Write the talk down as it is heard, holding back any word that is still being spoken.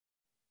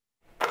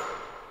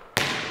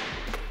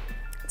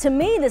To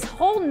me, this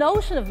whole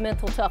notion of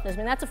mental toughness, I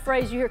mean, that's a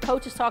phrase you hear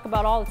coaches talk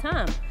about all the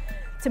time.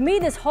 To me,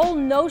 this whole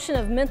notion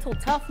of mental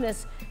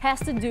toughness has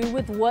to do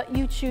with what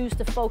you choose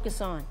to focus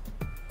on.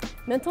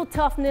 Mental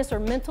toughness or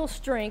mental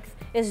strength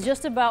is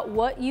just about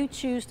what you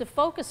choose to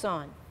focus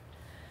on.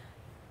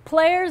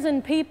 Players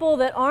and people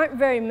that aren't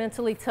very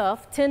mentally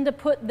tough tend to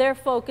put their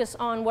focus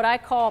on what I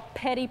call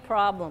petty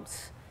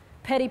problems.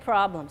 Petty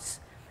problems.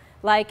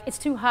 Like, it's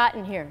too hot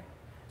in here.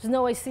 There's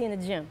no AC in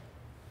the gym.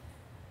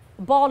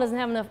 The ball doesn't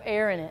have enough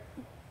air in it.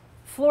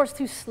 The floor's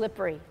too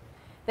slippery.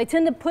 They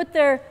tend to put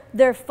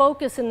their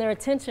focus and their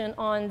attention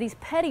on these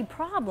petty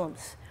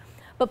problems.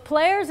 But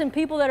players and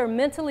people that are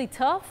mentally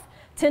tough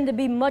tend to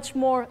be much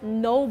more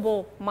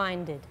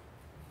noble-minded.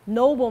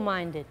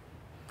 Noble-minded.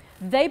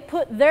 They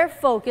put their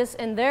focus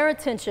and their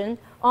attention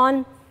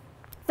on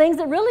things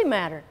that really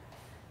matter,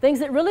 things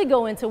that really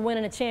go into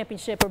winning a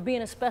championship or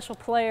being a special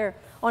player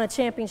on a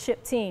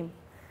championship team.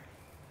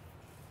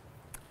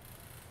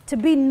 To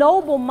be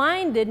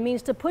noble-minded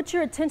means to put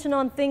your attention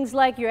on things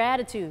like your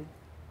attitude,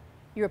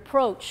 your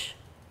approach,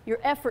 your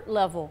effort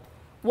level,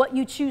 what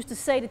you choose to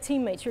say to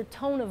teammates, your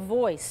tone of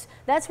voice.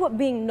 That's what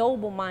being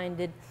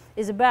noble-minded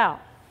is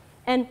about.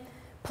 And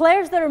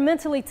players that are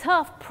mentally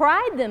tough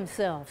pride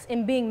themselves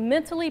in being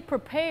mentally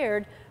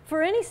prepared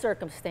for any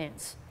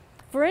circumstance,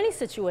 for any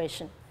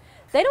situation.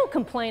 They don't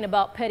complain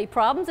about petty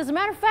problems. As a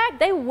matter of fact,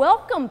 they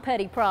welcome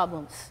petty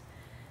problems.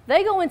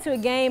 They go into a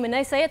game and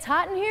they say, it's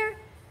hot in here?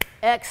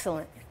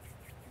 Excellent.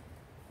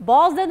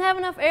 Balls doesn't have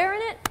enough air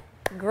in it?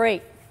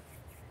 Great.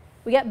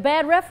 We got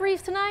bad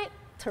referees tonight?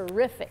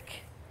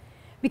 Terrific.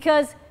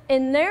 Because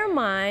in their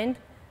mind,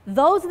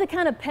 those are the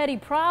kind of petty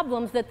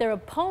problems that their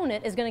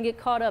opponent is going to get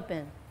caught up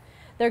in.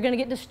 They're going to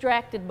get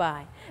distracted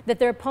by, that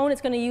their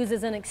opponent's going to use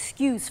as an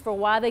excuse for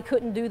why they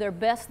couldn't do their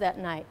best that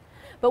night.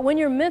 But when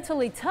you're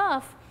mentally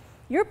tough,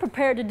 you're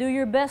prepared to do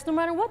your best no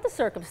matter what the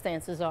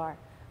circumstances are.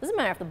 It doesn't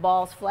matter if the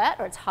ball's flat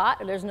or it's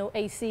hot or there's no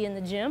AC in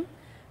the gym.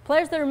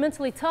 Players that are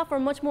mentally tough are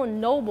much more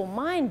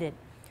noble-minded.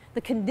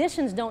 The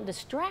conditions don't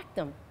distract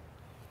them.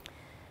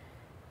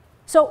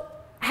 So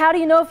how do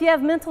you know if you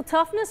have mental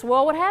toughness?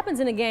 Well, what happens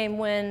in a game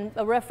when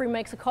a referee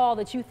makes a call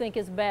that you think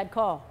is a bad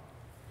call?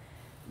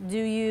 Do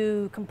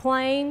you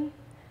complain?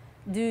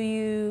 Do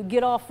you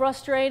get all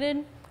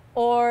frustrated?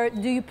 Or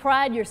do you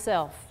pride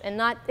yourself in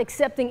not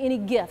accepting any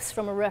gifts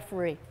from a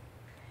referee?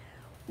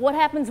 What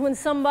happens when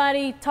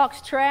somebody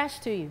talks trash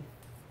to you?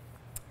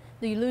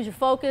 Do you lose your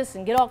focus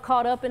and get all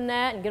caught up in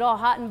that and get all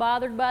hot and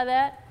bothered by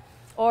that?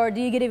 Or do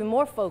you get even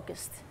more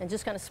focused and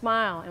just kind of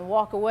smile and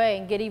walk away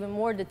and get even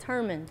more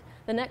determined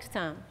the next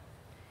time?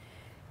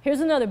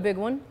 Here's another big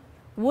one.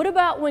 What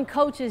about when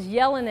coach is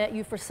yelling at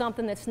you for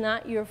something that's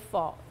not your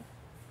fault?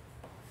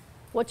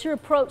 What's your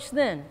approach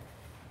then?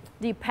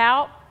 Do you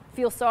pout,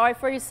 feel sorry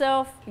for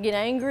yourself, get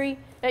angry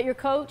at your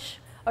coach?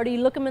 Or do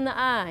you look him in the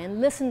eye and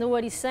listen to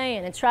what he's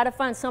saying and try to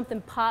find something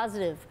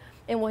positive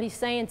in what he's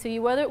saying to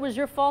you, whether it was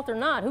your fault or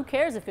not? Who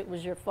cares if it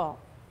was your fault?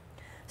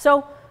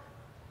 So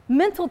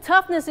mental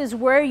toughness is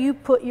where you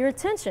put your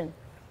attention.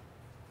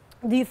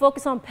 Do you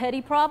focus on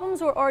petty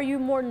problems or are you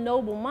more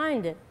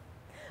noble-minded?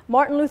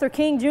 Martin Luther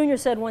King Jr.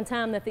 said one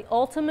time that the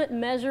ultimate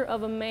measure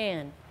of a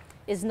man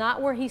is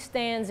not where he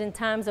stands in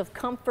times of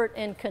comfort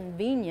and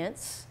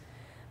convenience,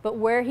 but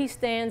where he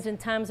stands in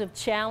times of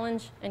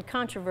challenge and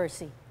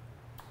controversy.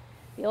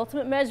 The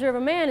ultimate measure of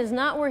a man is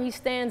not where he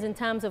stands in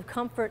times of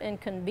comfort and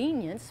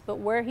convenience, but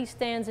where he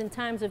stands in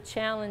times of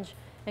challenge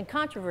and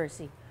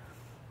controversy.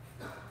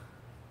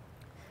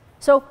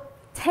 So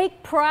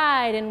take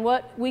pride in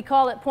what we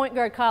call at Point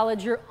Guard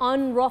College your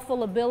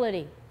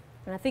unruffleability.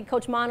 And I think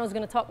Coach Mano is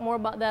going to talk more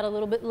about that a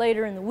little bit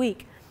later in the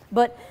week.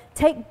 But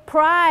take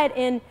pride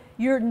in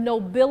your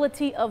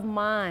nobility of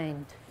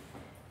mind.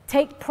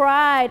 Take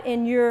pride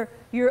in your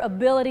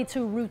ability to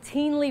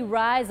routinely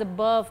rise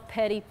above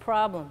petty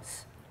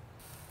problems.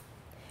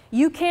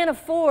 You can't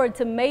afford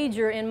to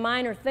major in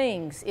minor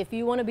things if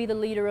you want to be the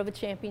leader of a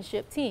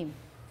championship team.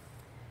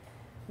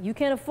 You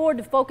can't afford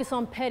to focus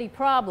on petty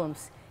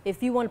problems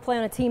if you want to play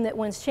on a team that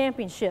wins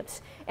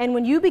championships. And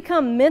when you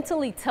become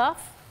mentally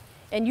tough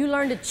and you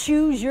learn to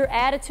choose your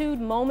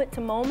attitude moment to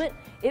moment,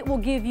 it will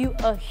give you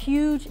a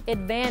huge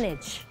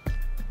advantage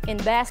in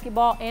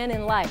basketball and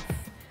in life,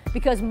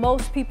 because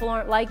most people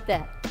aren't like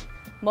that.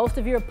 Most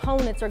of your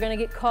opponents are going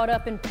to get caught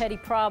up in petty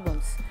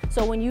problems.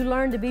 So when you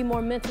learn to be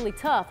more mentally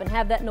tough and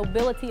have that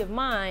nobility of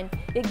mind,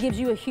 it gives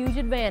you a huge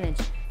advantage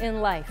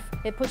in life.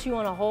 It puts you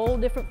on a whole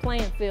different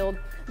playing field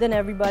than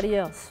everybody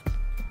else.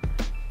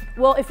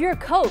 Well, if you're a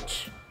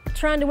coach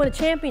trying to win a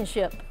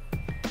championship,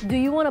 do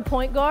you want a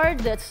point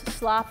guard that's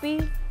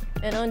sloppy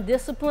and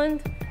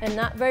undisciplined and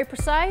not very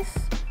precise?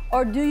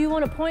 Or do you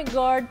want a point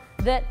guard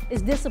that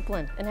is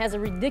disciplined and has a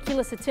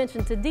ridiculous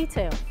attention to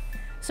detail?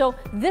 So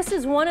this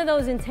is one of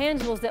those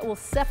intangibles that will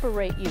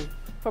separate you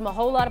from a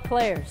whole lot of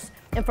players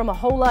and from a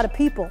whole lot of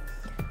people.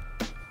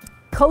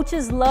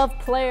 Coaches love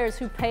players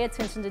who pay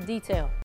attention to detail.